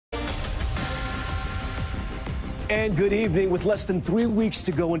And good evening. With less than 3 weeks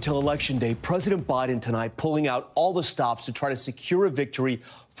to go until Election Day, President Biden tonight pulling out all the stops to try to secure a victory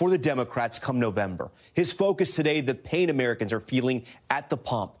for the Democrats come November. His focus today, the pain Americans are feeling at the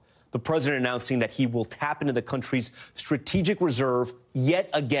pump. The president announcing that he will tap into the country's strategic reserve yet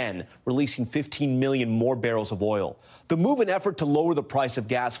again, releasing 15 million more barrels of oil. The move, an effort to lower the price of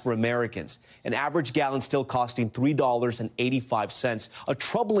gas for Americans. An average gallon still costing $3.85, a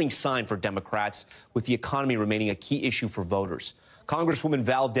troubling sign for Democrats, with the economy remaining a key issue for voters. Congresswoman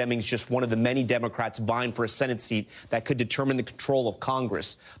Val Demings, just one of the many Democrats vying for a Senate seat that could determine the control of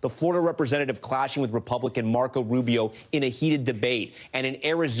Congress. The Florida representative clashing with Republican Marco Rubio in a heated debate. And in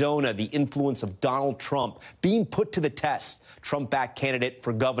Arizona, the influence of Donald Trump being put to the test. Trump-backed candidate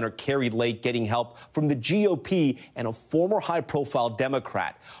for governor Kari Lake getting help from the GOP and a former high-profile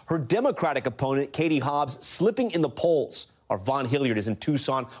Democrat. Her Democratic opponent, Katie Hobbs, slipping in the polls. Our Vaughn Hilliard is in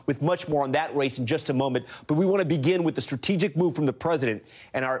Tucson with much more on that race in just a moment. But we want to begin with the strategic move from the president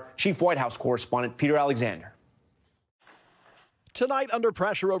and our chief White House correspondent, Peter Alexander. Tonight, under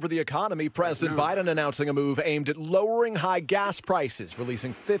pressure over the economy, President Biden announcing a move aimed at lowering high gas prices,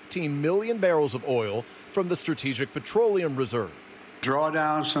 releasing 15 million barrels of oil from the Strategic Petroleum Reserve.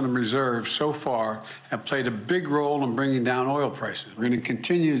 Drawdowns on the reserve so far have played a big role in bringing down oil prices. We're going to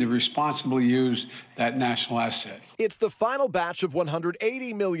continue to responsibly use that national asset. It's the final batch of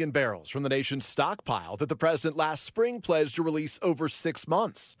 180 million barrels from the nation's stockpile that the president last spring pledged to release over 6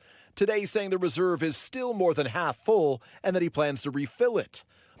 months. Today, saying the reserve is still more than half full and that he plans to refill it.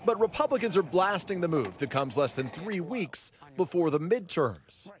 But Republicans are blasting the move that comes less than 3 weeks before the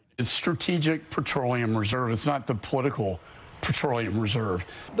midterms. It's Strategic Petroleum Reserve. It's not the political Petroleum Reserve.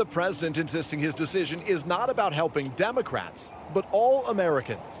 The president insisting his decision is not about helping Democrats, but all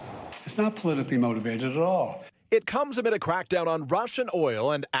Americans. It's not politically motivated at all. It comes amid a crackdown on Russian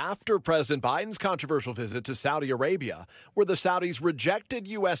oil and after President Biden's controversial visit to Saudi Arabia, where the Saudis rejected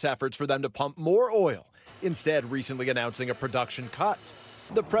U.S. efforts for them to pump more oil, instead recently announcing a production cut.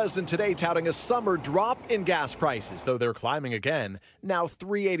 The president today touting a summer drop in gas prices, though they're climbing again, now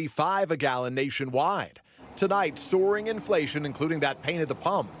 $3.85 a gallon nationwide. Tonight, soaring inflation, including that pain at the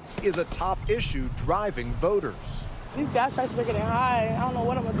pump, is a top issue driving voters. These gas prices are getting high. I don't know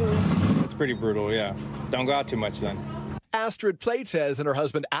what I'm going to do. It's pretty brutal, yeah. Don't go out too much then. Astrid Playtez and her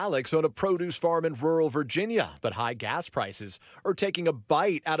husband Alex own a produce farm in rural Virginia, but high gas prices are taking a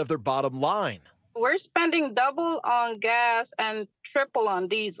bite out of their bottom line. We're spending double on gas and triple on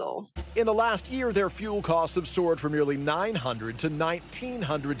diesel. In the last year, their fuel costs have soared from nearly $900 to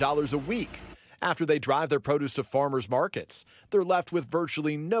 $1,900 a week. After they drive their produce to farmers markets, they're left with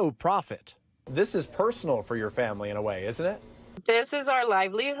virtually no profit. This is personal for your family in a way, isn't it? This is our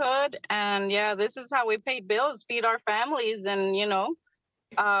livelihood, and yeah, this is how we pay bills, feed our families, and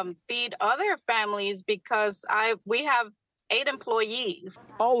feed other families because we have 8 employees.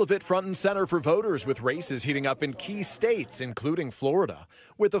 All of it front and center for voters, with races heating up in key states, including Florida,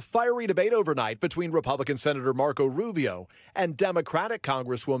 with a fiery debate overnight between Republican Senator Marco Rubio and Democratic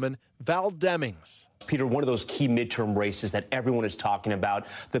Congresswoman Val Demings. Peter, one of those key midterm races that everyone is talking about,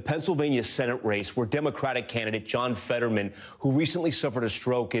 the Pennsylvania Senate race, where Democratic candidate John Fetterman, who recently suffered a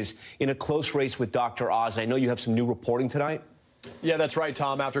stroke, is in a close race with Dr. Oz. I know you have some new reporting tonight. Yeah, that's right,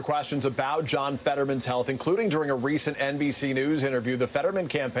 Tom. After questions about John Fetterman's health, including during a recent NBC News interview, the Fetterman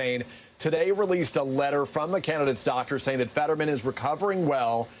campaign today released a letter from the candidate's doctor saying that Fetterman is recovering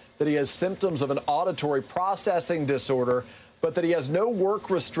well, that he has symptoms of an auditory processing disorder, but that he has no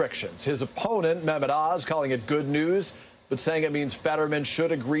work restrictions. His opponent, Mehmet Oz, calling it good news, but saying it means Fetterman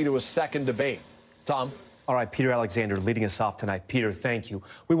should agree to a second debate. Tom? All right, Peter Alexander leading us off tonight. Peter, thank you.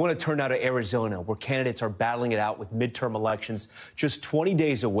 We want to turn now to Arizona, where candidates are battling it out with midterm elections just 20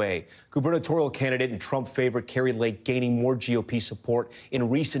 days away. Gubernatorial candidate and Trump favorite Kari Lake gaining more GOP support in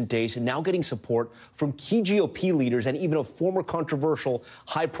recent days and now getting support from key GOP leaders and even a former controversial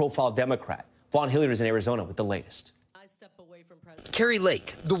high-profile Democrat. Vaughn Hilliard is in Arizona with the latest. Kari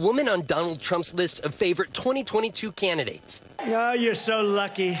Lake, the woman on Donald Trump's list of favorite 2022 candidates. Oh, you're so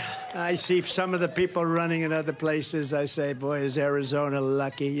lucky. I see some of the people running in other places. I say, boy, is Arizona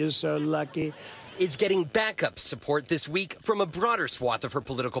lucky. You're so lucky. Is getting backup support this week from a broader swath of her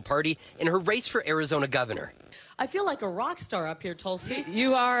political party in her race for Arizona governor. I feel like a rock star up here, Tulsi.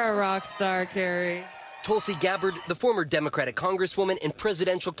 You are a rock star, Kari. Tulsi Gabbard, the former Democratic congresswoman and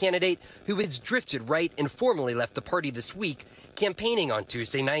presidential candidate who has drifted right and formally left the party this week, campaigning on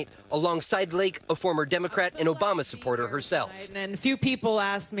Tuesday night alongside Lake, a former Democrat and Obama supporter herself. And a few people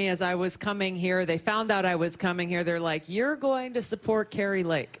asked me as I was coming here, they found out I was coming here, they're like, you're going to support Kari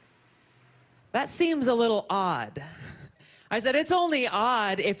Lake. That seems a little odd. I said, it's only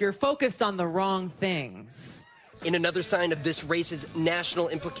odd if you're focused on the wrong things. In another sign of this race's national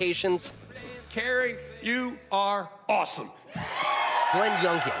implications, Kari, you are awesome. Glenn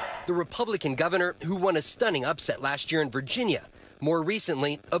Youngkin, the Republican governor who won a stunning upset last year in Virginia, more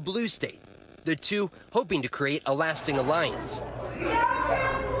recently a blue state. The two hoping to create a lasting alliance.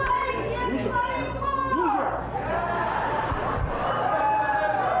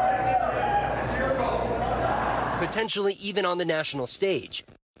 Potentially even on the national stage.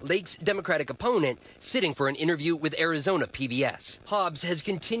 Lake's Democratic opponent sitting for an interview with Arizona PBS. Hobbs has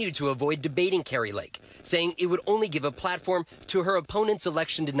continued to avoid debating Kari Lake, saying it would only give a platform to her opponent's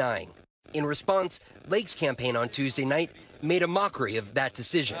election denying. In response, Lake's campaign on Tuesday night made a mockery of that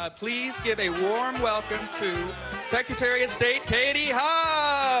decision. Please give a warm welcome to Secretary of State Katie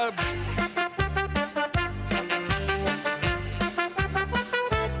Hobbs.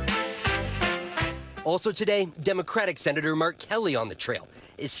 Also today, Democratic Senator Mark Kelly on the trail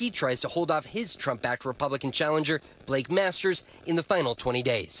as he tries to hold off his Trump-backed Republican challenger, Blake Masters, in the final 20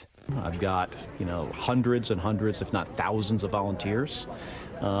 days. I've got, hundreds and hundreds, if not thousands of volunteers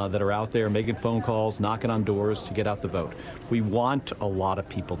that are out there making phone calls, knocking on doors to get out the vote. We want a lot of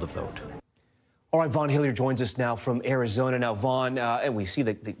people to vote. All right, Vaughn Hilliard joins us now from Arizona. Now, Vaughn, and we see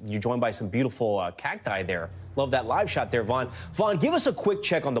that you're joined by some beautiful cacti there. Love that live shot there, Vaughn. Vaughn, give us a quick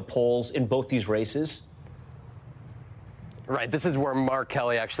check on the polls in both these races. Right, this is where Mark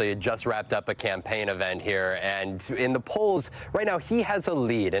Kelly actually just wrapped up a campaign event here, and in the polls right now he has a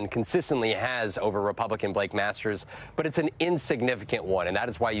lead and consistently has over Republican Blake Masters, but it's an insignificant one, and that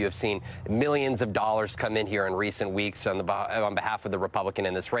is why you have seen millions of dollars come in here in recent weeks on behalf of the Republican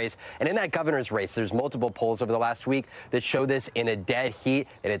in this race. And in that governor's race, there's multiple polls over the last week that show this in a dead heat,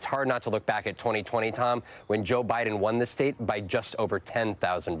 and it's hard not to look back at 2020, Tom, when Joe Biden won the state by just over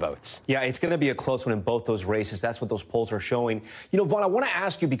 10,000 votes. Yeah, it's going to be a close one in both those races. That's what those polls are showing. Vaughn, I want to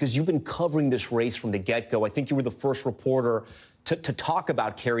ask you, because you've been covering this race from the get-go. I think you were the first reporter to talk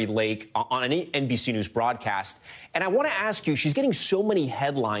about Kari Lake on an NBC News broadcast. And I want to ask you, she's getting so many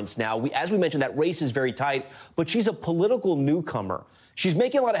headlines now. As we mentioned, that race is very tight, but she's a political newcomer. She's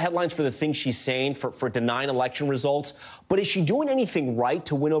making a lot of headlines for the things she's saying, for denying election results. But is she doing anything right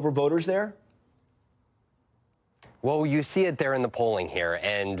to win over voters there? Well, you see it there in the polling here,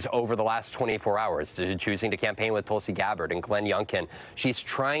 and over the last 24 hours, choosing to campaign with Tulsi Gabbard and Glenn Youngkin, she's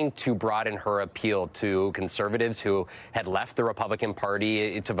trying to broaden her appeal to conservatives who had left the Republican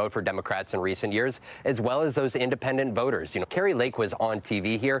Party to vote for Democrats in recent years, as well as those independent voters. Kari Lake was on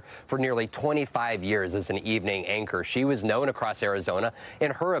TV here for nearly 25 years as an evening anchor. She was known across Arizona,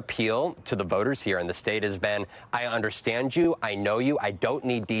 and her appeal to the voters here in the state has been, I understand you, I know you, I don't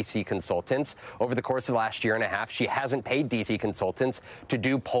need D.C. consultants. Over the course of the last year and a half, she hasn't paid D.C. consultants to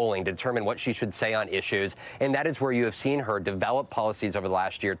do polling to determine what she should say on issues. And that is where you have seen her develop policies over the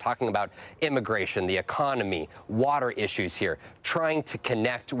last year, talking about immigration, the economy, water issues here, trying to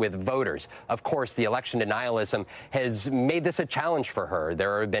connect with voters. Of course, the election denialism has made this a challenge for her.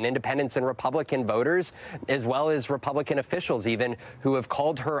 There have been independents and Republican voters, as well as Republican officials even, who have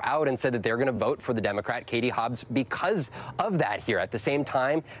called her out and said that they're going to vote for the Democrat, Katie Hobbs, because of that here. At the same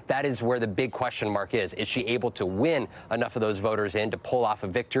time, that is where the big question mark is. Is she able to win enough of those voters in to pull off a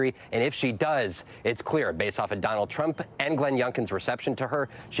victory? And if she does, it's clear, based off of Donald Trump and Glenn Youngkin's reception to her,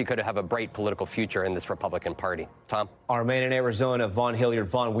 she could have a bright political future in this Republican Party. Tom? Our man in Arizona, Vaughn Hilliard.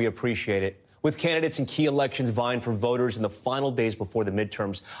 Vaughn, we appreciate it. With candidates in key elections vying for voters in the final days before the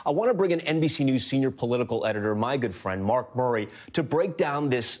midterms, I want to bring in NBC News senior political editor, my good friend, Mark Murray, to break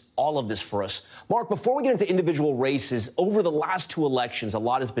down all of this for us. Mark, before we get into individual races, over the last two elections, a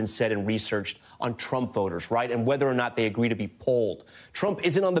lot has been said and researched on Trump voters, right, and whether or not they agree to be polled. Trump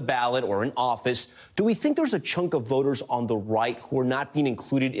isn't on the ballot or in office. Do we think there's a chunk of voters on the right who are not being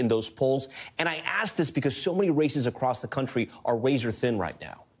included in those polls? And I ask this because so many races across the country are razor thin right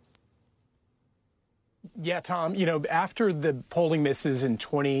now. Yeah, Tom, after the polling misses in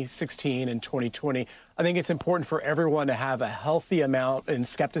 2016 and 2020, I think it's important for everyone to have a healthy amount and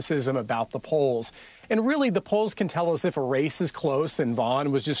skepticism about the polls. And really, the polls can tell us if a race is close, and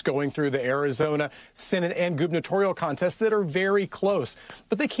Vaughn was just going through the Arizona Senate and gubernatorial contests that are very close.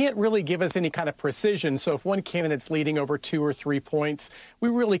 But they can't really give us any kind of precision. So if one candidate's leading over 2 or 3 points, we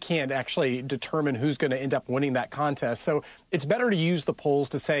really can't actually determine who's going to end up winning that contest. So it's better to use the polls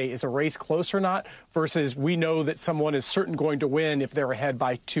to say, is a race close or not, versus we know that someone is certain going to win if they're ahead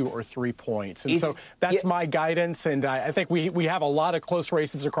by 2 or 3 points. And so that's my guidance, and I think we have a lot of close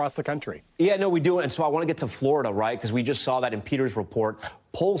races across the country. Yeah, no, we do. And so I want to get to Florida, right, because we just saw that in Peter's report.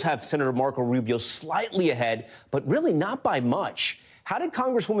 Polls have Senator Marco Rubio slightly ahead, but really not by much. How did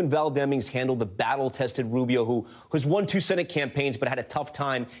Congresswoman Val Demings handle the battle-tested Rubio, who has won 2 Senate campaigns but had a tough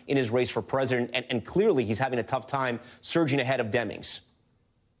time in his race for president, and clearly he's having a tough time surging ahead of Demings?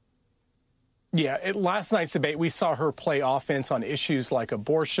 Yeah, at last night's debate, we saw her play offense on issues like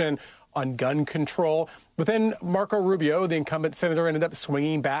abortion, on gun control. But then Marco Rubio, the incumbent senator, ended up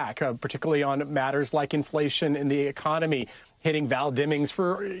swinging back, particularly on matters like inflation and the economy, hitting Val Demings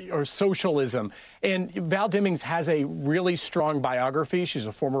for socialism. And Val Demings has a really strong biography. She's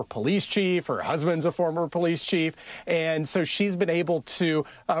a former police chief. Her husband's a former police chief. And so she's been able to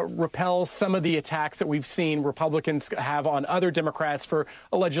repel some of the attacks that we've seen Republicans have on other Democrats for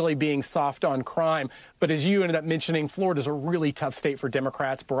allegedly being soft on crime. But as you ended up mentioning, Florida's a really tough state for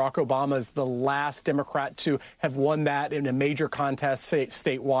Democrats. Barack Obama is the last Democrat to have won that in a major contest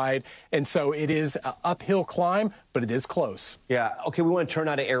statewide. And so it is an uphill climb, but it is close. Yeah. OK, we want to turn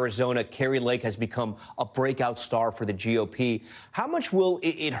now to Arizona. Kari Lake has become a breakout star for the GOP. How much will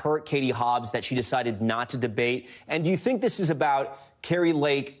it hurt Katie Hobbs that she decided not to debate? And do you think this is about Kari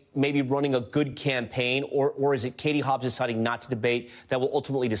Lake maybe running a good campaign, or is it Katie Hobbs deciding not to debate that will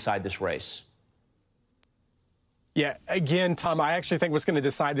ultimately decide this race? Yeah, again, Tom, I actually think what's going to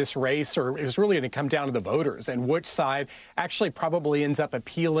decide this race, or it's really going to come down to the voters and which side actually probably ends up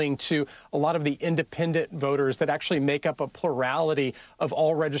appealing to a lot of the independent voters that actually make up a plurality of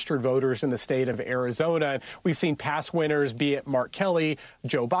all registered voters in the state of Arizona. We've seen past winners, be it Mark Kelly,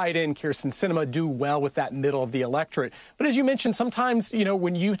 Joe Biden, Kyrsten Sinema, do well with that middle of the electorate. But as you mentioned, sometimes, you know,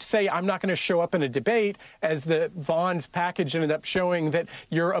 when you say I'm not going to show up in a debate, as the Vaughn's package ended up showing, that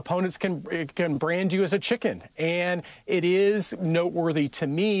your opponents can brand you as a chicken. And it is noteworthy to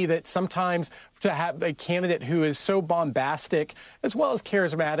me that sometimes to have a candidate who is so bombastic as well as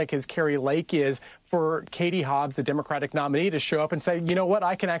charismatic as Kari Lake is, for Katie Hobbs, the Democratic nominee, to show up and say, you know what,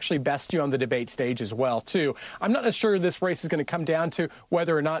 I can actually best you on the debate stage as well, too. I'm not sure this race is going to come down to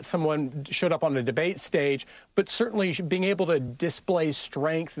whether or not someone showed up on the debate stage, but certainly being able to display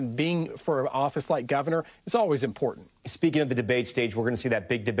strength and being for an office like governor is always important. Speaking of the debate stage, we're going to see that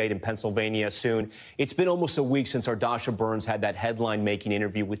big debate in Pennsylvania soon. It's been almost a week since Ardasha Burns had that headline-making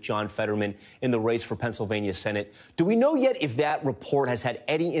interview with John Fetterman in the race for Pennsylvania Senate. Do we know yet if that report has had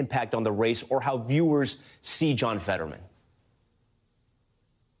any impact on the race or how viewers see John Fetterman?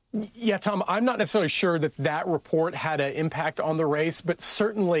 Yeah, Tom, I'm not necessarily sure that that report had an impact on the race, but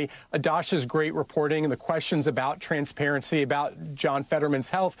certainly Ardasha's great reporting and the questions about transparency, about John Fetterman's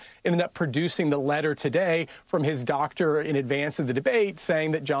health, ended up producing the letter today from his doctor in advance of the debate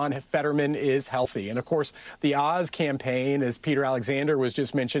saying that John Fetterman is healthy. And, of course, the Oz campaign, as Peter Alexander was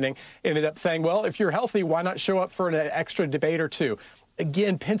just mentioning, ended up saying, well, if you're healthy, why not show up for an extra debate or two?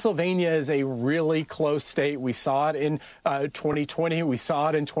 Again, Pennsylvania is a really close state. We saw it in 2020. We saw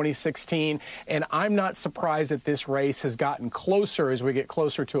it in 2016. And I'm not surprised that this race has gotten closer as we get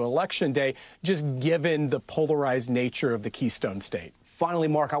closer to Election Day, just given the polarized nature of the Keystone State. Finally,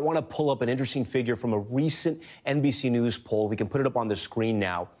 Mark, I want to pull up an interesting figure from a recent NBC News poll. We can put it up on the screen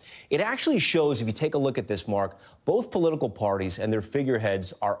now. It actually shows, if you take a look at this, Mark, both political parties and their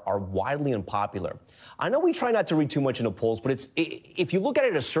figureheads are widely unpopular. I know we try not to read too much into polls, but if you look at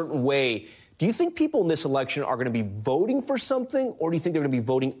it a certain way, do you think people in this election are going to be voting for something, or do you think they're going to be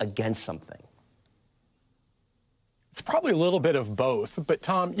voting against something? It's probably a little bit of both. But,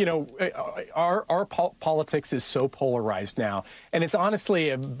 Tom, you know, our politics is so polarized now. And it's honestly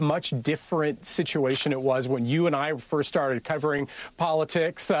a much different situation it was when you and I first started covering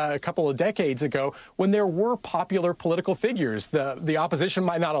politics a couple of decades ago, when there were popular political figures. The opposition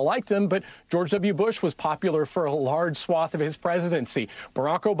might not have liked him, but George W. Bush was popular for a large swath of his presidency.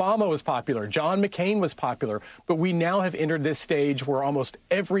 Barack Obama was popular. John McCain was popular. But we now have entered this stage where almost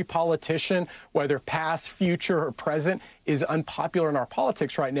every politician, whether past, future, or present, is unpopular in our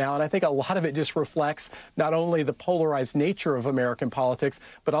politics right now. And I think a lot of it just reflects not only the polarized nature of American politics,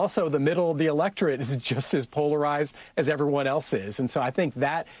 but also the middle of the electorate is just as polarized as everyone else is. And so I think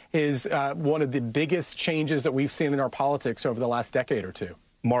that is one of the biggest changes that we've seen in our politics over the last decade or two.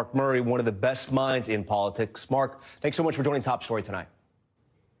 Mark Murray, one of the best minds in politics. Mark, thanks so much for joining Top Story tonight.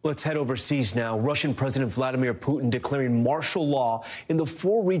 Let's head overseas now. Russian President Vladimir Putin declaring martial law in the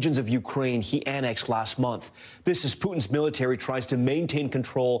 4 regions of Ukraine he annexed last month. This as Putin's military tries to maintain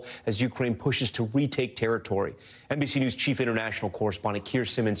control as Ukraine pushes to retake territory. NBC News chief international correspondent Keir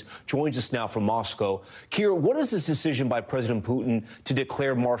Simmons joins us now from Moscow. Keir, what does this decision by President Putin to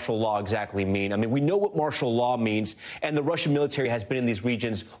declare martial law exactly mean? I mean, we know what martial law means, and the Russian military has been in these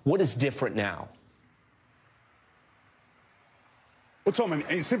regions. What is different now? Well, Tom,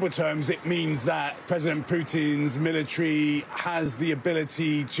 in simple terms, it means that President Putin's military has the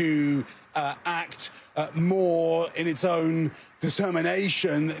ability to act more in its own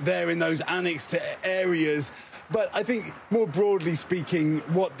determination there in those annexed areas. But I think more broadly speaking,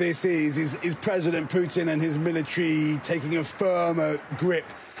 what this is President Putin and his military taking a firmer grip,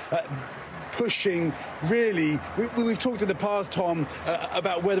 pushing, really. We've talked in the past, Tom,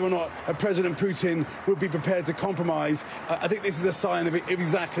 about whether or not President Putin would be prepared to compromise. I think this is a sign of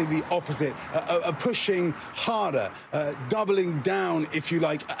exactly the opposite, pushing harder, doubling down, if you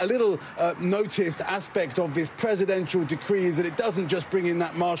like. A little noticed aspect of this presidential decree is that it doesn't just bring in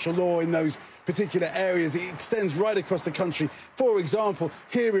that martial law in those particular areas. It extends right across the country. For example,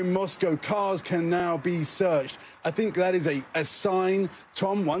 here in Moscow, cars can now be searched. I think that is a sign,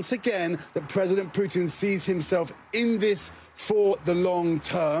 Tom, once again, that President Putin sees himself in this for the long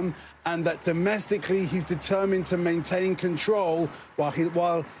term, and that domestically he's determined to maintain control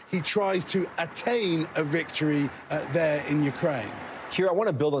while he tries to attain a victory there in Ukraine. Here, I want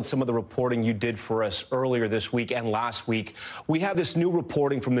to build on some of the reporting you did for us earlier this week and last week. We have this new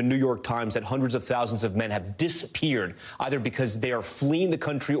reporting from the New York Times that hundreds of thousands of men have disappeared, either because they are fleeing the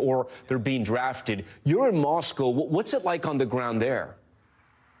country or they're being drafted. You're in Moscow. What's it like on the ground there?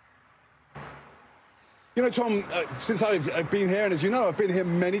 You know, Tom, since I've been here, and as you know, I've been here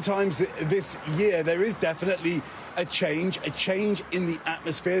many times this year, there is definitely a change in the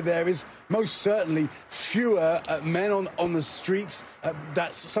atmosphere. There is most certainly fewer men on the streets.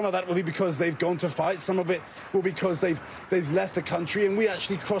 Some of that will be because they've gone to fight. Some of it will be because they've left the country. And we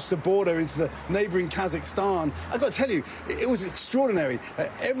actually crossed the border into the neighboring Kazakhstan. I've got to tell you, it was extraordinary.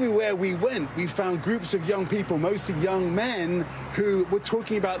 Everywhere we went, we found groups of young people, mostly young men, who were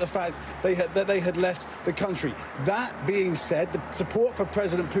talking about the fact that they had left the country. That being said, the support for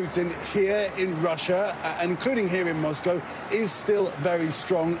President Putin here in Russia, and including here in Moscow, is still very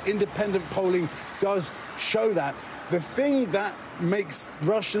strong. Independent polling does show that. The thing that makes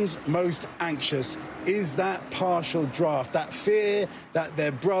Russians most anxious is that partial draft, that fear that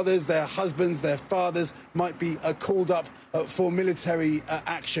their brothers, their husbands, their fathers might be called up for military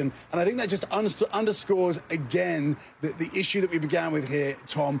action. And I think that just underscores again the issue that we began with here,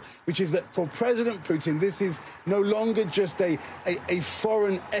 Tom, which is that for President Putin, this is no longer just a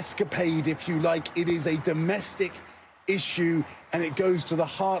foreign escapade, if you like. It is a domestic issue, and it goes to the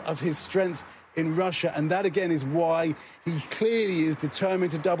heart of his strength in Russia. And that, again, is why he clearly is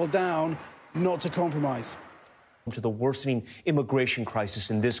determined to double down, not to compromise. To the worsening immigration crisis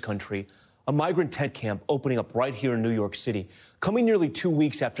in this country, a migrant tent camp opening up right here in New York City, coming nearly 2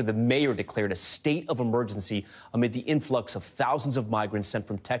 weeks after the mayor declared a state of emergency amid the influx of thousands of migrants sent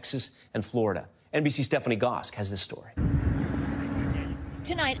from Texas and Florida. NBC's Stephanie Gosk has this story.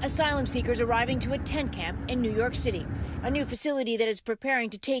 Tonight, asylum seekers arriving to a tent camp in New York City, a new facility that is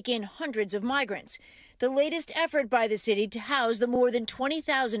preparing to take in hundreds of migrants. The latest effort by the city to house the more than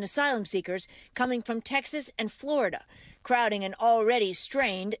 20,000 asylum seekers coming from Texas and Florida, crowding an already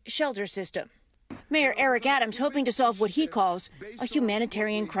strained shelter system. Mayor Eric Adams hoping to solve what he calls a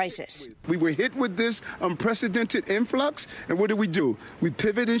humanitarian crisis. We were hit with this unprecedented influx, and what do? We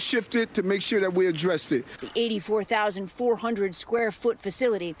pivoted and shifted to make sure that we addressed it. The 84,400 square foot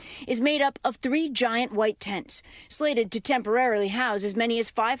facility is made up of 3 giant white tents, slated to temporarily house as many as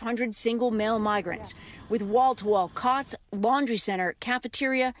 500 single male migrants, with wall-to-wall cots, laundry center,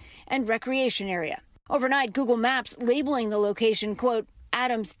 cafeteria, and recreation area. Overnight, Google Maps labeling the location, quote,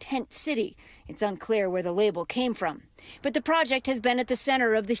 Adams Tent City. It's unclear where the label came from. But the project has been at the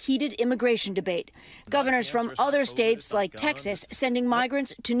center of the heated immigration debate. Governors from other states like Texas sending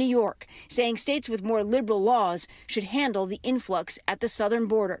migrants to New York, saying states with more liberal laws should handle the influx at the southern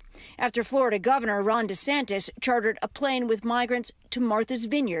border. After Florida Governor Ron DeSantis chartered a plane with migrants to Martha's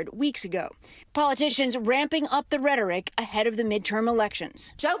Vineyard weeks ago. Politicians ramping up the rhetoric ahead of the midterm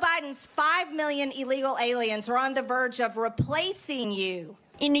elections. Joe Biden's 5 million illegal aliens are on the verge of replacing you.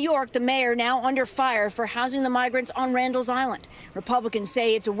 In New York, the mayor now under fire for housing the migrants on Randall's Island. Republicans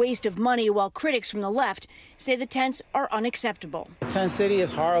say it's a waste of money, while critics from the left say the tents are unacceptable. Tent City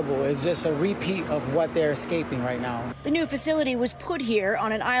is horrible. It's just a repeat of what they're escaping right now. The new facility was put here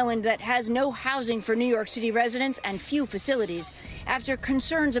on an island that has no housing for New York City residents and few facilities after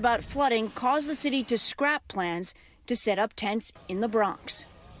concerns about flooding caused the city to scrap plans to set up tents in the Bronx.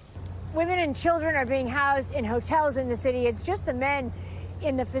 Women and children are being housed in hotels in the city. It's just the men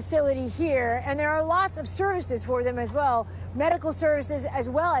in the facility here, and there are lots of services for them as well, medical services as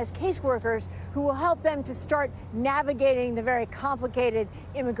well as caseworkers who will help them to start navigating the very complicated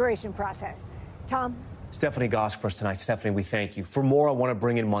immigration process. Tom? Stephanie Gosk for us tonight. Stephanie, we thank you. For more, I want to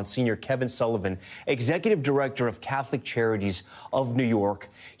bring in Monsignor Kevin Sullivan, Executive Director of Catholic Charities of New York.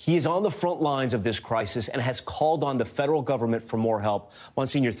 He is on the front lines of this crisis and has called on the federal government for more help.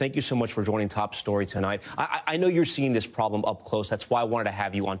 Monsignor, thank you so much for joining Top Story tonight. I know you're seeing this problem up close. That's why I wanted to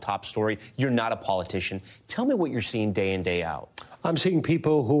have you on Top Story. You're not a politician. Tell me what you're seeing day in, day out. I'm seeing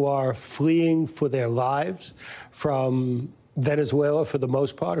people who are fleeing for their lives from Venezuela, for the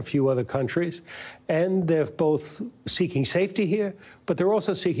most part, a few other countries. And they're both seeking safety here, but they're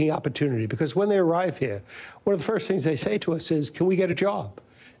also seeking opportunity, because when they arrive here, one of the first things they say to us is, can we get a job?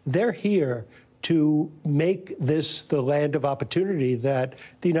 They're here to make this the land of opportunity that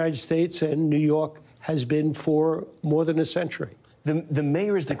the United States and New York has been for more than a century. The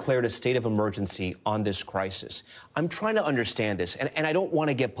mayor has declared a state of emergency on this crisis. I'm trying to understand this, and I don't want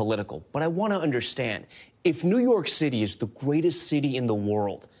to get political, but I want to understand. If New York City is the greatest city in the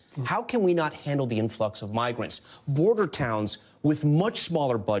world, how can we not handle the influx of migrants? Border towns with much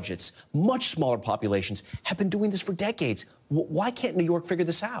smaller budgets, much smaller populations, have been doing this for decades. Why can't New York figure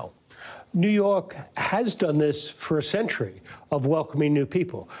this out? New York has done this for a century of welcoming new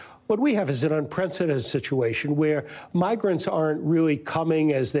people. What we have is an unprecedented situation where migrants aren't really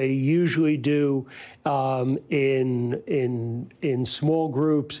coming as they usually do in small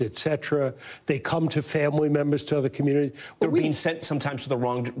groups, et cetera. They come to family members, to other communities. They're being sent sometimes to the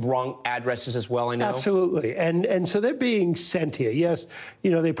wrong addresses as well, I know. Absolutely. And so they're being sent here. Yes,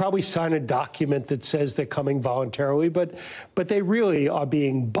 you know, they probably sign a document that says they're coming voluntarily, but they really are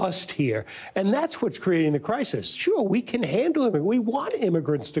being bussed here. And that's what's creating the crisis. Sure, we can handle it. We want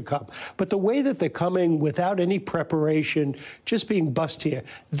immigrants to come. But the way that they're coming without any preparation, just being bussed here,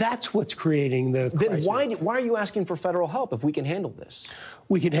 that's what's creating the crisis. Then why are you asking for federal help if we can handle this?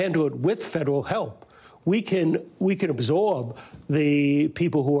 We can handle it with federal help. We can absorb the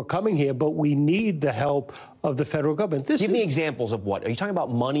people who are coming here, but we need the help of the federal government. Give me examples of what. Are you talking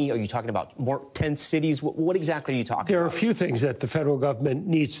about money? Are you talking about more 10 cities? What exactly are you talking about? There are a few things that the federal government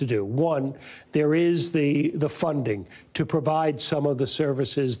needs to do. One, there is the funding to provide some of the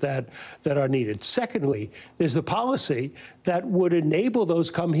services that are needed. Secondly, there's the policy that would enable those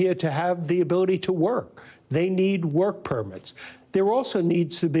come here to have the ability to work. They need work permits. There also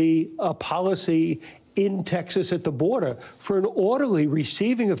needs to be a policy in Texas at the border for an orderly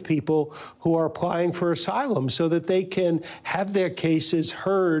receiving of people who are applying for asylum so that they can have their cases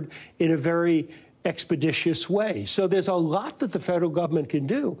heard in a very expeditious way. So there's a lot that the federal government can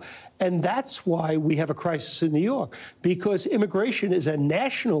do. And that's why we have a crisis in New York, because immigration is a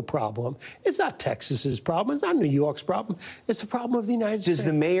national problem. It's not Texas's problem. It's not New York's problem. It's the problem of the United States. Does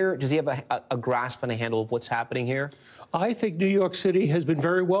the mayor, does he have a grasp and a handle of what's happening here? I think New York City has been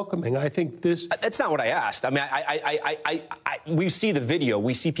very welcoming. I think this... That's not what I asked. I mean, we see the video.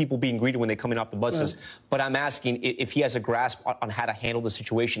 We see people being greeted when they come in off the buses. Right. But I'm asking if he has a grasp on how to handle the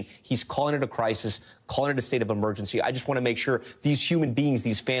situation. He's calling it a crisis, calling it a state of emergency. I just want to make sure these human beings,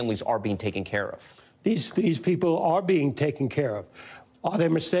 these families, are being taken care of. These people are being taken care of. Are there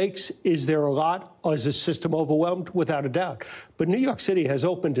mistakes? Is there a lot? Or is the system overwhelmed? Without a doubt. But New York City has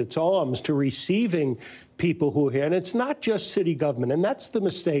opened its arms to receiving people who are here. And it's not just city government. And that's the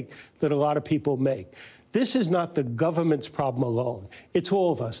mistake that a lot of people make. This is not the government's problem alone. It's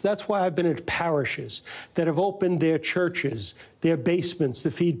all of us. That's why I've been at parishes that have opened their churches, their basements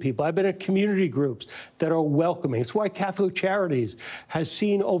to feed people. I've been at community groups that are welcoming. It's why Catholic Charities has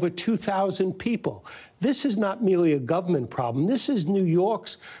seen over 2,000 people. This is not merely a government problem. This is New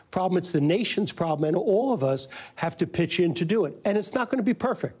York's problem. It's the nation's problem. And all of us have to pitch in to do it. And it's not going to be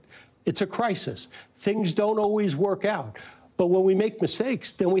perfect. It's a crisis. Things don't always work out. But when we make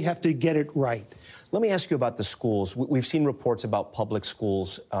mistakes, then we have to get it right. Let me ask you about the schools. We've seen reports about public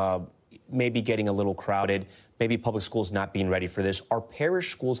schools maybe getting a little crowded, maybe public schools not being ready for this. Are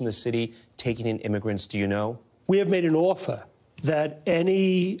parish schools in the city taking in immigrants, do you know? We have made an offer that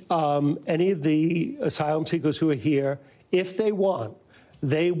any of the asylum seekers who are here, if they want,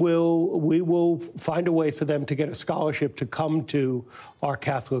 we will find a way for them to get a scholarship to come to our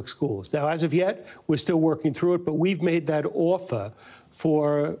Catholic schools. Now, as of yet, we're still working through it, but we've made that offer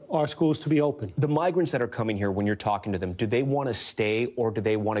for our schools to be open. The migrants that are coming here, when you're talking to them, do they want to stay or do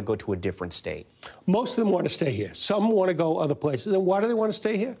they want to go to a different state? Most of them want to stay here. Some want to go other places. And why do they want to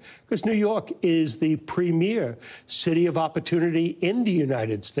stay here? Because New York is the premier city of opportunity in the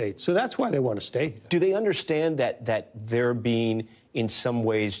United States. So that's why they want to stay here. Do they understand that they're being, in some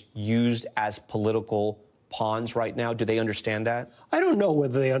ways, used as political pawns right now? Do they understand that? I don't know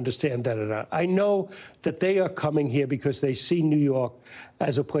whether they understand that or not. I know that they are coming here because they see New York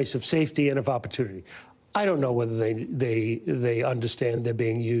as a place of safety and of opportunity. I don't know whether they understand they're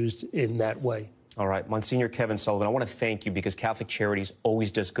being used in that way. All right, Monsignor Kevin Sullivan, I want to thank you because Catholic Charities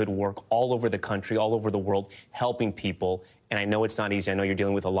always does good work all over the country, all over the world, helping people. And I know it's not easy. I know you're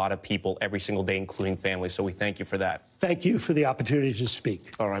dealing with a lot of people every single day, including families. So we thank you for that. Thank you for the opportunity to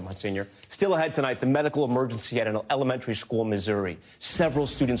speak. All right, Monsignor. Still ahead tonight, the medical emergency at an elementary school in Missouri. Several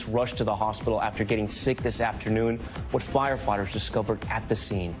students rushed to the hospital after getting sick this afternoon. What firefighters discovered at the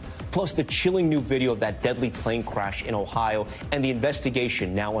scene. Plus the chilling new video of that deadly plane crash in Ohio and the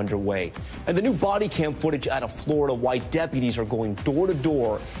investigation now underway. And the new body cam footage out of Florida, why deputies are going door to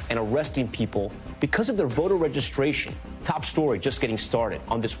door and arresting people because of their voter registration. Top story just getting started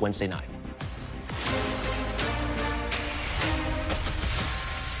on this Wednesday night.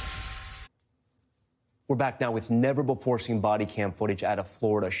 We're back now with never-before-seen body cam footage out of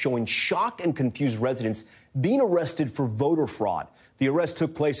Florida showing shocked and confused residents being arrested for voter fraud. The arrest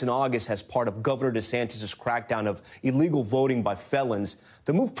took place in August as part of Governor DeSantis' crackdown of illegal voting by felons.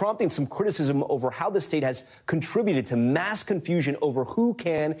 The move prompting some criticism over how the state has contributed to mass confusion over who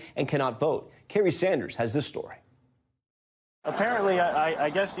can and cannot vote. Kari Sanders has this story. Apparently, I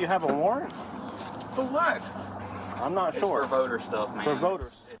guess you have a warrant? For what? I'm not sure. For voter stuff, man. For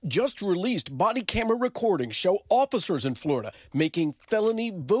voters. Just released body camera recordings show officers in Florida making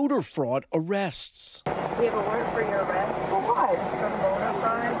felony voter fraud arrests. We have a warrant for your arrest. For what? For voter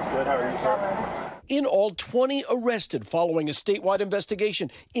fraud. Good, how are you, sir? In all, 20 arrested following a statewide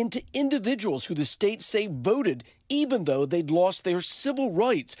investigation into individuals who the state say voted even though they'd lost their civil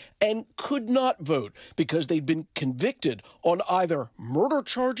rights and could not vote because they'd been convicted on either murder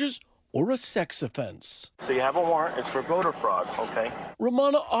charges or a sex offense. So you have a warrant, it's for voter fraud, okay?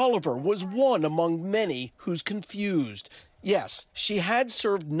 Ramona Oliver was one among many who's confused. Yes, she had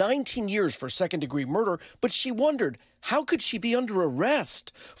served 19 years for second-degree murder, but she wondered, how could she be under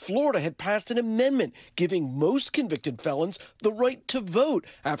arrest? Florida had passed an amendment giving most convicted felons the right to vote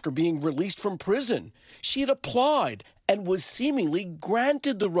after being released from prison. She had applied and was seemingly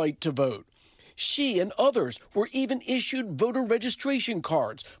granted the right to vote. She and others were even issued voter registration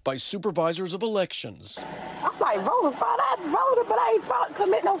cards by supervisors of elections. I'm like, voter fraud? I voted, but I ain't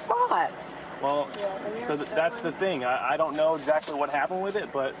commit no fraud. Well, so that's the thing. I don't know exactly what happened with it,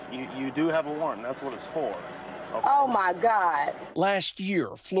 but you do have a warrant. That's what it's for. Okay. Oh, my God. Last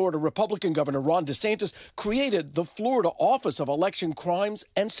year, Florida Republican Governor Ron DeSantis created the Florida Office of Election Crimes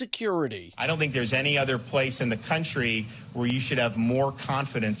and Security. I don't think there's any other place in the country where you should have more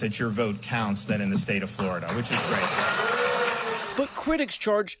confidence that your vote counts than in the state of Florida, which is great. But critics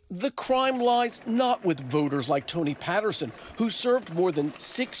charge the crime lies not with voters like Tony Patterson, who served more than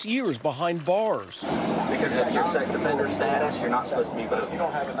 6 years behind bars. Because of your sex offender status, you're not supposed to be voting.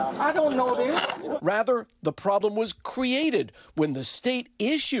 I don't know this. Rather, the problem was created when the state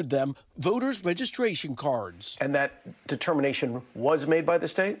issued them voters' registration cards. And that determination was made by the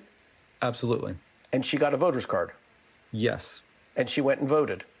state? Absolutely. And she got a voter's card? Yes. And she went and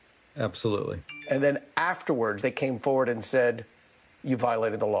voted? Absolutely. And then afterwards, they came forward and said, you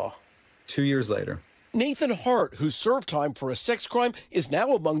violated the law. 2 years later. Nathan Hart, who served time for a sex crime, is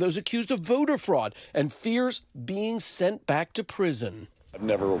now among those accused of voter fraud and fears being sent back to prison. I've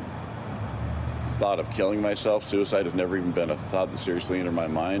never thought of killing myself. Suicide has never even been a thought that seriously entered my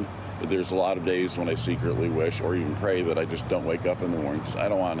mind. But there's a lot of days when I secretly wish or even pray that I just don't wake up in the morning because I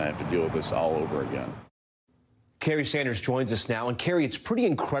don't want to have to deal with this all over again. Kari Sanders joins us now. And Kari, it's pretty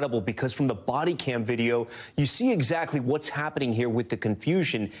incredible because from the body cam video, you see exactly what's happening here with the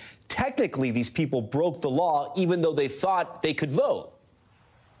confusion. Technically, these people broke the law even though they thought they could vote.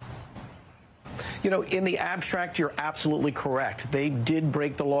 You know, in the abstract, you're absolutely correct. They did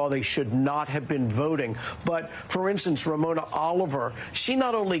break the law. They should not have been voting. But, for instance, Ramona Oliver, she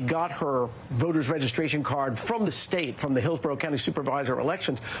not only got her voter's registration card from the state, from the Hillsborough County Supervisor of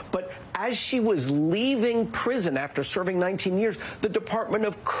Elections, but as she was leaving prison after serving 19 years, the Department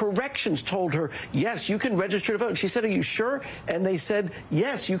of Corrections told her, yes, you can register to vote. She said, are you sure? And they said,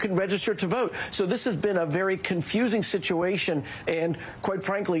 yes, you can register to vote. So this has been a very confusing situation. And quite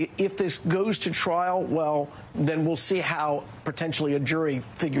frankly, if this goes to trial, well, then we'll see how potentially a jury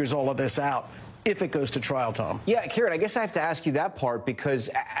figures all of this out if it goes to trial, Tom. Yeah, Karen, I guess I have to ask you that part because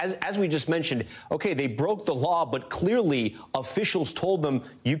as we just mentioned, okay, they broke the law, but clearly officials told them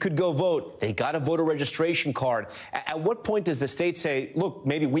you could go vote. They got a voter registration card. At what point does the state say, look,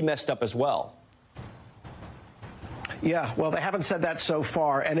 maybe we messed up as well? Yeah, well, they haven't said that so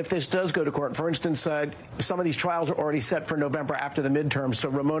far. And if this does go to court, for instance, some of these trials are already set for November after the midterms. So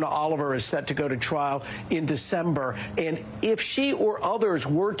Ramona Oliver is set to go to trial in December. And if she or others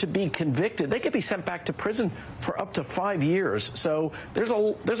were to be convicted, they could be sent back to prison for up to 5 years. So there's a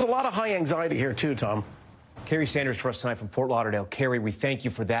lot of high anxiety here, too, Tom. Kari Sanders for us tonight from Fort Lauderdale. Kari, we thank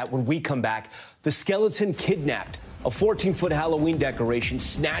you for that. When we come back, the skeleton kidnapped. A 14-foot Halloween decoration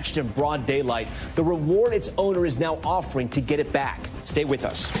snatched in broad daylight. The reward its owner is now offering to get it back. Stay with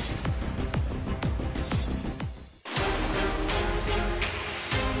us.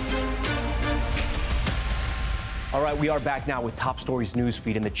 All right, we are back now with Top Stories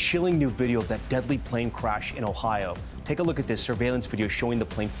newsfeed and the chilling new video of that deadly plane crash in Ohio. Take a look at this surveillance video showing the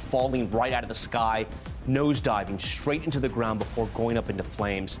plane falling right out of the sky, nosediving straight into the ground before going up into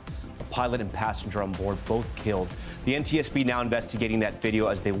flames. The pilot and passenger on board both killed. The NTSB now investigating that video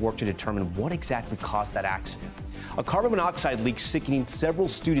as they work to determine what exactly caused that accident. A carbon monoxide leak sickening several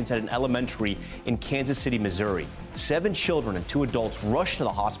students at an elementary in Kansas City, Missouri. 7 children and 2 adults rushed to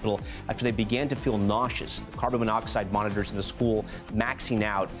the hospital after they began to feel nauseous. The carbon monoxide monitors in the school maxing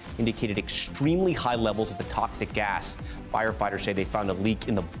out indicated extremely high levels of the toxic gas. Firefighters say they found a leak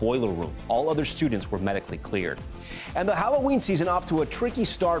in the boiler room. All other students were medically cleared. And the Halloween season off to a tricky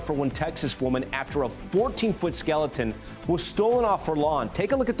start for one Texas woman after a 14-foot skeleton was stolen off her lawn.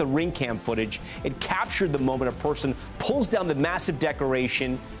 Take a look at the ring cam footage. It captured the moment a person pulls down the massive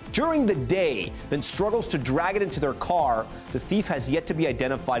decoration during the day, then struggles to drag it into their car. The thief has yet to be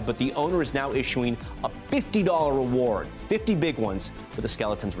identified, but the owner is now issuing a $50 reward, 50 big ones, for the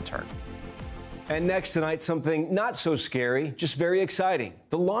skeleton's return. And next tonight, something not so scary, just very exciting.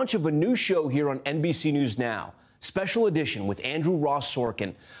 The launch of a new show here on NBC News Now. Special edition with Andrew Ross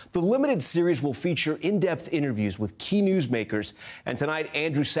Sorkin. The limited series will feature in-depth interviews with key newsmakers. And tonight,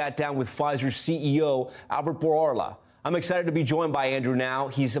 Andrew sat down with Pfizer's CEO, Albert Bourla. I'm excited to be joined by Andrew now.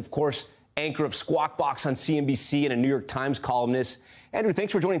 He's, of course, anchor of Squawk Box on CNBC and a New York Times columnist. Andrew,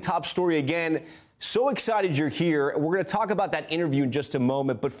 thanks for joining Top Story again. So excited you're here. We're going to talk about that interview in just a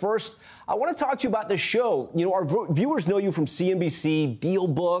moment. But first, I want to talk to you about the show. You know, our viewers know you from CNBC, Deal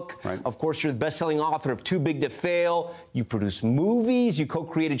Book. Right. Of course, you're the best-selling author of Too Big to Fail. You produce movies. You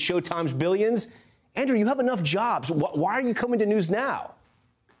co-created Showtime's Billions. Andrew, you have enough jobs. Why are you coming to News Now?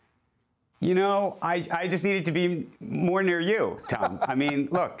 You know, I just needed to be more near you, Tom. I mean,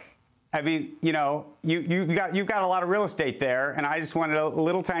 look. I mean, you know, you've got a lot of real estate there, and I just wanted a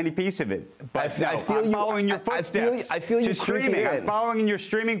little tiny piece of it. But I'm following your footsteps. I feel you streaming. I'm following in your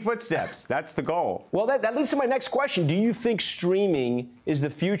streaming footsteps. That's the goal. Well, that leads to my next question. Do you think streaming is the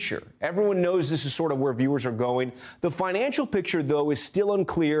future? Everyone knows this is sort of where viewers are going. The financial picture, though, is still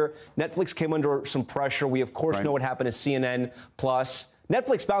unclear. Netflix came under some pressure. We, of course, know what happened to CNN Plus.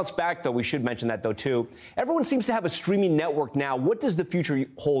 Netflix bounced back, though. We should mention that, though, too. Everyone seems to have a streaming network now. What does the future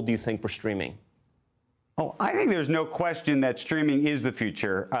hold, do you think, for streaming? Oh, I think there's no question that streaming is the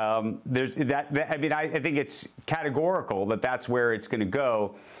future. I think it's categorical that that's where it's going to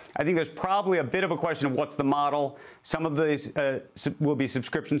go. I think there's probably a bit of a question of what's the model. Some of these will be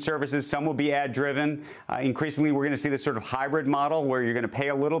subscription services. Some will be ad-driven. Increasingly, we're going to see this sort of hybrid model where you're going to pay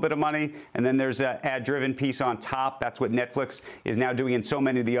a little bit of money, and then there's an ad-driven piece on top. That's what Netflix is now doing, and so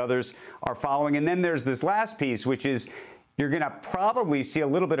many of the others are following. And then there's this last piece, which is you're going to probably see a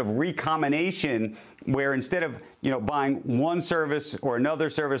little bit of recombination where instead of, buying one service or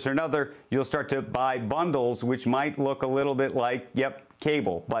another, you'll start to buy bundles, which might look a little bit like,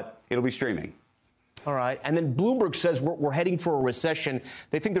 cable, but it'll be streaming. All right. And then Bloomberg says we're heading for a recession.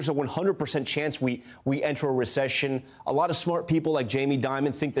 They think there's a 100% chance we enter a recession. A lot of smart people like Jamie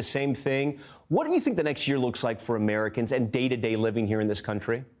Dimon think the same thing. What do you think the next year looks like for Americans and day-to-day living here in this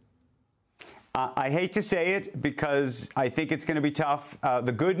country? I hate to say it because I think it's going to be tough.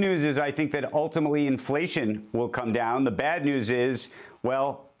 The good news is I think that ultimately inflation will come down. The bad news is,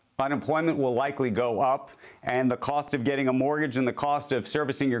 well, unemployment will likely go up, and the cost of getting a mortgage and the cost of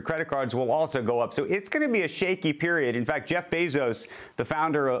servicing your credit cards will also go up. So it's going to be a shaky period. In fact, Jeff Bezos, the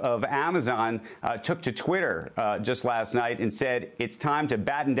founder of Amazon, took to Twitter just last night and said it's time to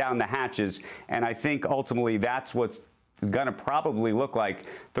batten down the hatches. And I think ultimately that's what's going to probably look like.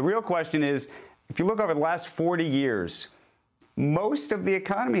 The real question is, if you look over the last 40 years, most of the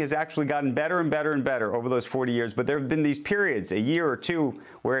economy has actually gotten better and better and better over those 40 years. But there have been these periods, a year or two,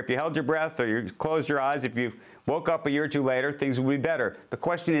 where if you held your breath or you closed your eyes, if you woke up a year or two later, things would be better. The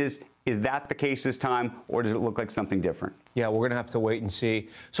question is that the case this time, or does it look like something different? Yeah, we're going to have to wait and see.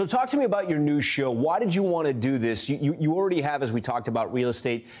 So talk to me about your new show. Why did you want to do this? You already have, as we talked about, real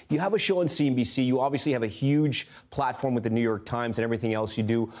estate. You have a show on CNBC. You obviously have a huge platform with the New York Times and everything else you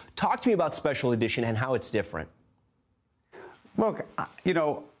do. Talk to me about Special Edition and how it's different. Look,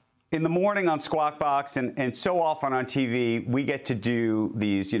 in the morning on Squawk Box and so often on TV, we get to do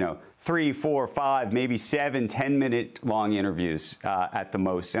these, 3, 4, 5, maybe 7, 10-minute long interviews at the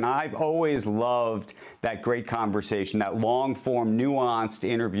most. And I've always loved that great conversation, that long-form, nuanced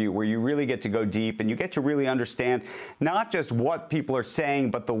interview where you really get to go deep and you get to really understand not just what people are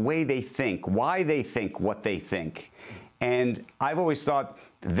saying, but the way they think, why they think what they think. And I've always thought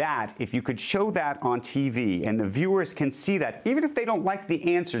that if you could show that on TV and the viewers can see that, even if they don't like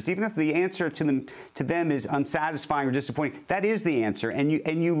the answers, even if the answer to them is unsatisfying or disappointing, that is the answer, and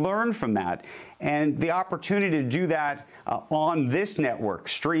you learn from that. And the opportunity to do that on this network,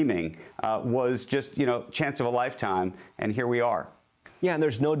 streaming, was just, chance of a lifetime, and here we are. Yeah, and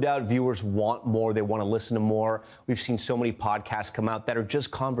there's no doubt viewers want more. They want to listen to more. We've seen so many podcasts come out that are just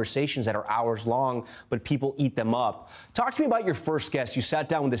conversations that are hours long, but people eat them up. Talk to me about your first guest. You sat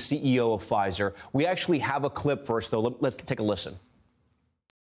down with the CEO of Pfizer. We actually have a clip first, though. Let's take a listen.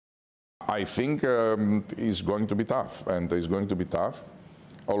 I think it's going to be tough, and it's going to be tough.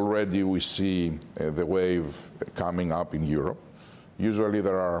 Already we see the wave coming up in Europe. Usually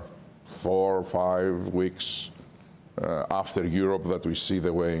there are 4 or 5 weeks after Europe that we see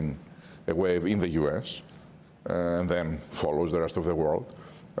the wave in the US, and then follows the rest of the world.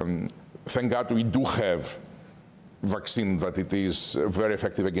 Thank God we do have vaccine that it is very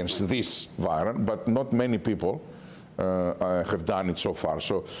effective against this virus, but not many people have done it so far.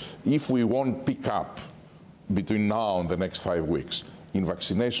 So if we won't pick up between now and the next 5 weeks in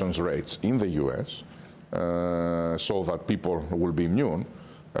vaccinations rates in the US, so that people will be immune,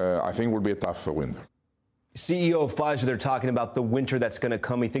 I think it will be a tough winter. CEO of Pfizer, they're talking about the winter that's going to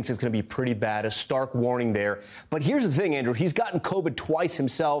come. He thinks it's going to be pretty bad, a stark warning there. But here's the thing, Andrew. He's gotten COVID twice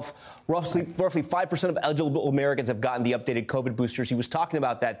himself. Roughly 5% of eligible Americans have gotten the updated COVID boosters. He was talking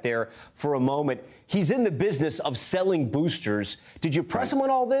about that there for a moment. He's in the business of selling boosters. Did you press him on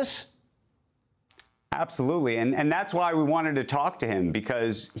all this? Absolutely, and that's why we wanted to talk to him,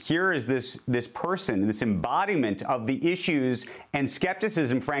 because here is this person, this embodiment of the issues and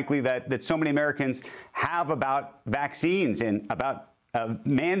skepticism, frankly, that so many Americans have about vaccines and about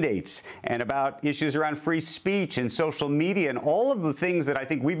mandates and about issues around free speech and social media and all of the things that I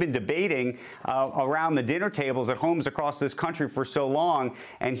think we've been debating around the dinner tables at homes across this country for so long.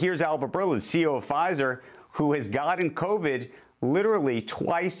 And here's Albert Bourla, the CEO of Pfizer, who has gotten COVID literally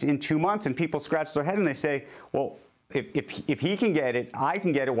twice in 2 months, and people scratch their head and they say, well, if he can get it, I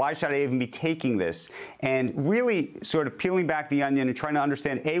can get it. Why should I even be taking this? And really sort of peeling back the onion and trying to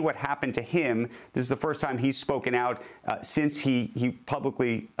understand, A, what happened to him. This is the first time he's spoken out since he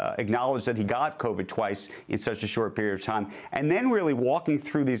publicly acknowledged that he got COVID twice in such a short period of time. And then really walking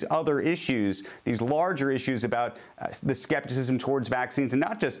through these other issues, these larger issues about the skepticism towards vaccines, and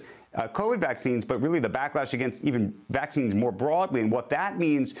not just COVID vaccines, but really the backlash against even vaccines more broadly and what that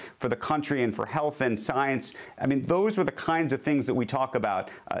means for the country and for health and science. I mean, those were the kinds of things that we talk about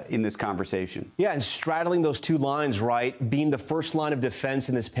in this conversation. Yeah, and straddling those two lines, right, being the first line of defense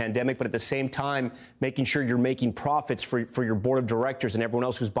in this pandemic, but at the same time, making sure you're making profits for your board of directors and everyone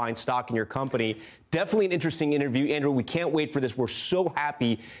else who's buying stock in your company. Definitely an interesting interview. Andrew, we can't wait for this. We're so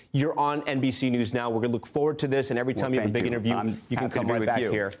happy you're on NBC News Now. We're going to look forward to this, and every time you have a big interview, you can come right back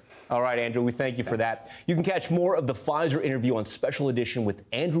here. All right, Andrew, we thank you for that. You can catch more of the Pfizer interview on Special Edition with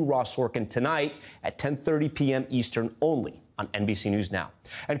Andrew Ross Sorkin tonight at 10:30 p.m. Eastern, only on NBC News Now.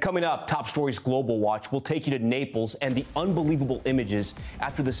 And coming up, Top Stories Global Watch will take you to Naples and the unbelievable images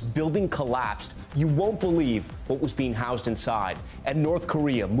after this building collapsed. You won't believe what was being housed inside. And North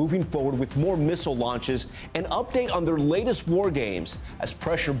Korea moving forward with more missile launches, an update on their latest war games as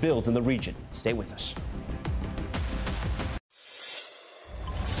pressure builds in the region. Stay with us.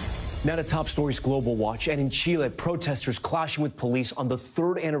 Now to Top Stories Global Watch. And in Chile, protesters clashing with police on the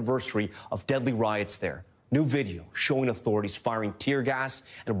 3rd anniversary of deadly riots there. New video showing authorities firing tear gas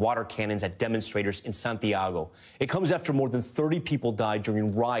and water cannons at demonstrators in Santiago. It comes after more than 30 people died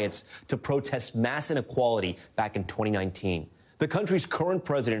during riots to protest mass inequality back in 2019. The country's current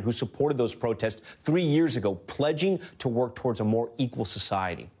president, who supported those protests 3 years ago, pledging to work towards a more equal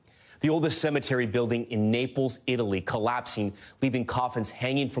society. The oldest cemetery building in Naples, Italy, collapsing, leaving coffins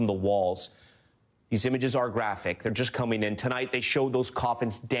hanging from the walls. These images are graphic. They're just coming in. Tonight, they show those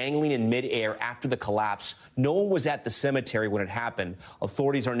coffins dangling in midair after the collapse. No one was at the cemetery when it happened.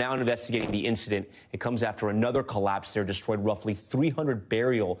 Authorities are now investigating the incident. It comes after another collapse there destroyed roughly 300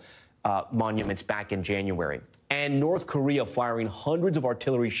 burial monuments back in January. And North Korea firing hundreds of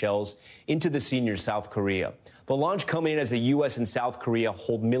artillery shells into the senior South Korea. The launch coming in as the U.S. and South Korea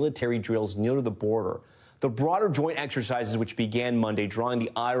hold military drills near the border. The broader joint exercises, which began Monday, drawing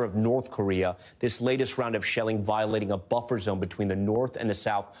the ire of North Korea, this latest round of shelling violating a buffer zone between the North and the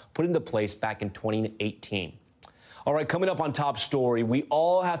South put into place back in 2018. All right, coming up on Top Story, we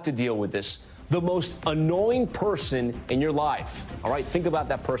all have to deal with this. The most annoying person in your life. All right, think about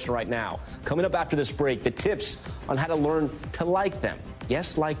that person right now. Coming up after this break, the tips on how to learn to like them.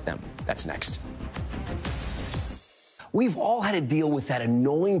 Yes, like them. That's next. We've all had to deal with that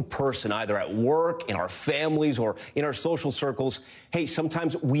annoying person, either at work, in our families, or in our social circles. Hey,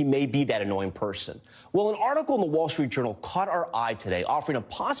 sometimes we may be that annoying person. Well, an article in the Wall Street Journal caught our eye today, offering a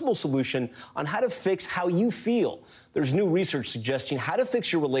possible solution on how to fix how you feel. There's new research suggesting how to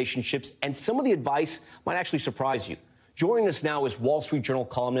fix your relationships, and some of the advice might actually surprise you. Joining us now is Wall Street Journal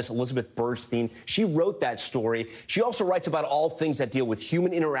columnist Elizabeth Bernstein. She wrote that story. She also writes about all things that deal with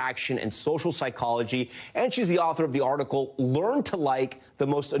human interaction and social psychology. And she's the author of the article, Learn to Like the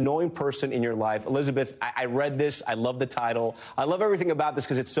Most Annoying Person in Your Life. Elizabeth, I read this. I love the title. I love everything about this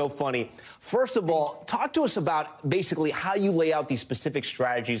because it's so funny. First of all, talk to us about basically how you lay out these specific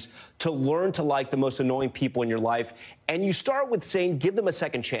strategies to learn to like the most annoying people in your life. And you start with saying, give them a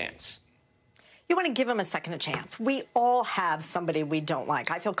second chance. You want to give them a second chance. We all have somebody we don't like.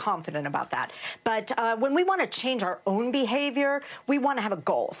 I feel confident about that. But when we want to change our own behavior, we want to have a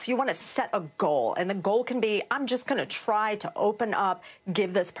goal. So you want to set a goal. And the goal can be, I'm just going to try to open up,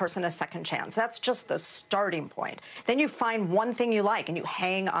 give this person a second chance. That's just the starting point. Then you find one thing you like and you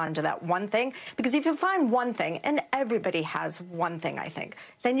hang on to that one thing. Because if you find one thing, and everybody has one thing, I think,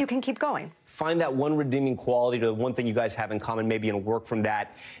 then you can keep going. Find that one redeeming quality to the one thing you guys have in common, maybe, and work from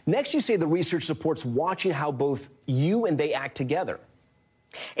that. Next, you say the research supports watching how both you and they act together.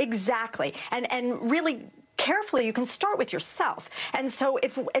 Exactly. And really carefully, you can start with yourself. And so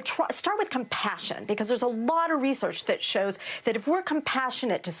start with compassion, because there's a lot of research that shows that if we're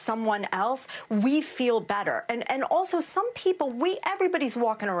compassionate to someone else, we feel better. And also some people, everybody's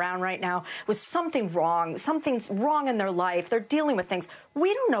walking around right now with something wrong. Something's wrong in their life. They're dealing with things.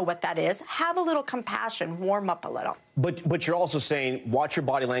 We don't know what that is. Have a little compassion. Warm up a little. But you're also saying watch your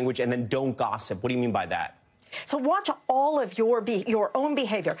body language and then don't gossip. What do you mean by that? So watch all of your own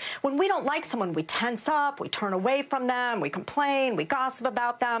behavior. When we don't like someone, we tense up, we turn away from them, we complain, we gossip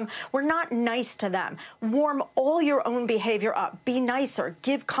about them. We're not nice to them. Warm all your own behavior up. Be nicer.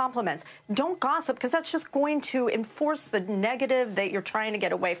 Give compliments. Don't gossip, because that's just going to enforce the negative that you're trying to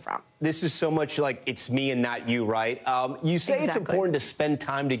get away from. This is so much like it's me and not you, right? You say It's important to spend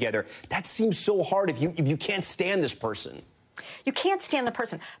time together. That seems so hard if you can't stand this person. You can't stand the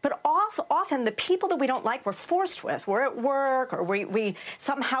person. But also often the people that we don't like, we're forced with. We're at work, or we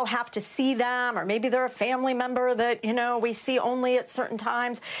somehow have to see them, or maybe they're a family member that, we see only at certain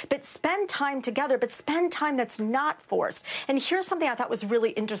times. But spend time together, but spend time that's not forced. And here's something I thought was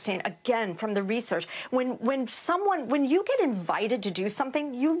really interesting, again, from the research. When you get invited to do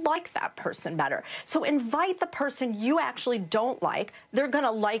something, you like that person better. So invite the person you actually don't like. They're going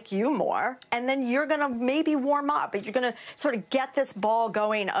to like you more, and then you're going to maybe warm up, but you're going to sort of get this ball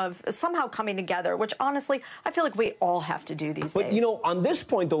going of somehow coming together, which honestly, I feel like we all have to do these days. But, on this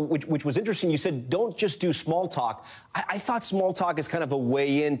point, though, which was interesting, you said don't just do small talk. I thought small talk is kind of a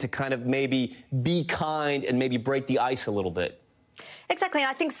way in to kind of maybe be kind and maybe break the ice a little bit. Exactly.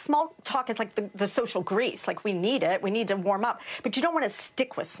 And I think small talk is like the social grease. Like, we need it. We need to warm up. But you don't want to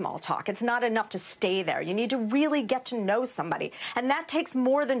stick with small talk. It's not enough to stay there. You need to really get to know somebody. And that takes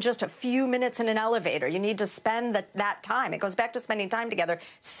more than just a few minutes in an elevator. You need to spend that time. It goes back to spending time together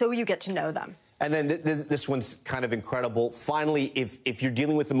so you get to know them. And then this one's kind of incredible. Finally, if you're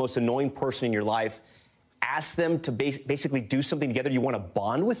dealing with the most annoying person in your life, ask them to basically do something together. You want to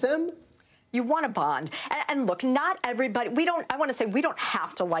bond with them? You want to bond. And look, not everybody, I want to say we don't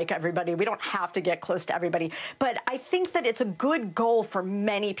have to like everybody. We don't have to get close to everybody. But I think that it's a good goal for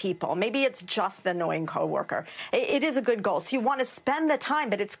many people. Maybe it's just the annoying coworker. It is a good goal. So you want to spend the time,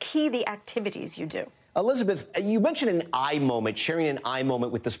 but it's key the activities you do. Elizabeth, you mentioned an eye moment, sharing an eye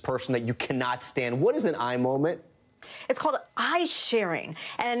moment with this person that you cannot stand. What is an eye moment? It's called eye sharing,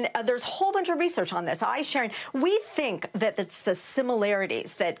 and there's a whole bunch of research on this. Eye sharing, we think that it's the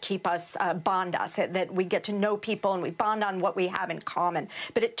similarities that keep us, bond us, that we get to know people and we bond on what we have in common.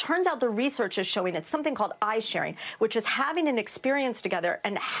 But it turns out the research is showing it's something called eye sharing, which is having an experience together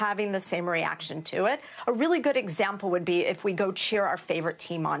and having the same reaction to it. A really good example would be if we go cheer our favorite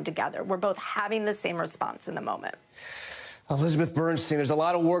team on together. We're both having the same response in the moment. Elizabeth Bernstein, there's a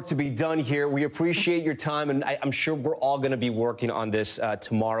lot of work to be done here. We appreciate your time, and I'm sure we're all going to be working on this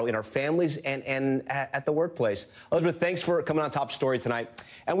tomorrow in our families and at the workplace. Elizabeth, thanks for coming on Top Story tonight.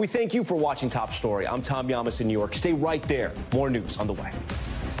 And we thank you for watching Top Story. I'm Tom Llamas in New York. Stay right there. More news on the way.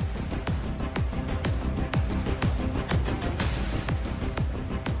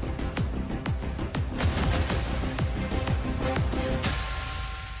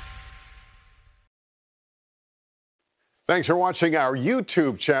 Thanks for watching our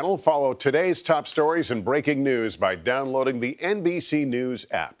YouTube channel. Follow today's top stories and breaking news by downloading the NBC News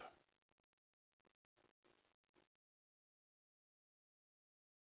app.